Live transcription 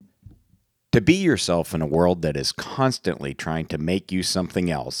To be yourself in a world that is constantly trying to make you something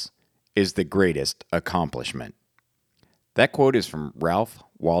else is the greatest accomplishment. That quote is from Ralph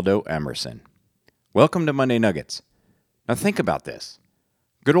Waldo Emerson. Welcome to Monday Nuggets. Now think about this.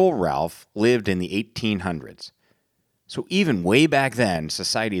 Good old Ralph lived in the 1800s. So even way back then,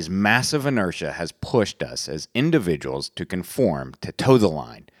 society's massive inertia has pushed us as individuals to conform, to toe the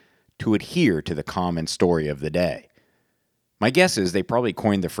line, to adhere to the common story of the day. My guess is they probably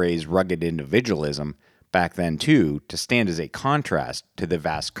coined the phrase rugged individualism back then too to stand as a contrast to the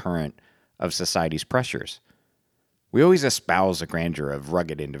vast current of society's pressures. We always espouse the grandeur of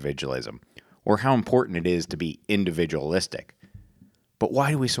rugged individualism, or how important it is to be individualistic. But why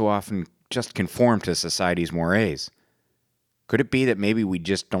do we so often just conform to society's mores? Could it be that maybe we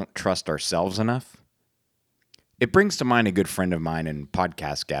just don't trust ourselves enough? It brings to mind a good friend of mine and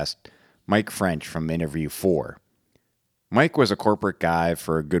podcast guest, Mike French from Interview 4. Mike was a corporate guy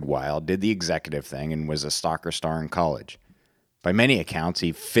for a good while, did the executive thing, and was a soccer star in college. By many accounts,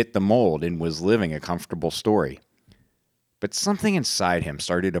 he fit the mold and was living a comfortable story. But something inside him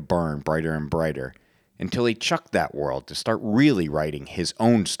started to burn brighter and brighter until he chucked that world to start really writing his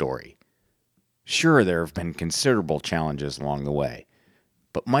own story. Sure, there have been considerable challenges along the way,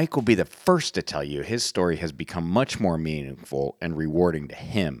 but Mike will be the first to tell you his story has become much more meaningful and rewarding to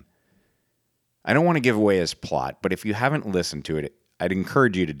him. I don't want to give away his plot, but if you haven't listened to it, I'd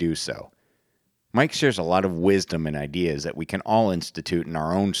encourage you to do so. Mike shares a lot of wisdom and ideas that we can all institute in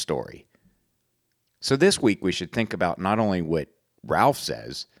our own story. So this week we should think about not only what Ralph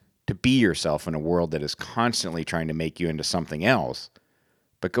says, to be yourself in a world that is constantly trying to make you into something else,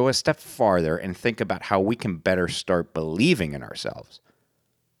 but go a step farther and think about how we can better start believing in ourselves.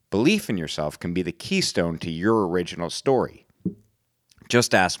 Belief in yourself can be the keystone to your original story.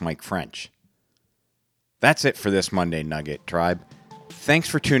 Just ask Mike French. That's it for this Monday Nugget, Tribe. Thanks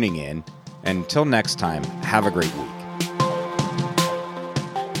for tuning in, and until next time, have a great week.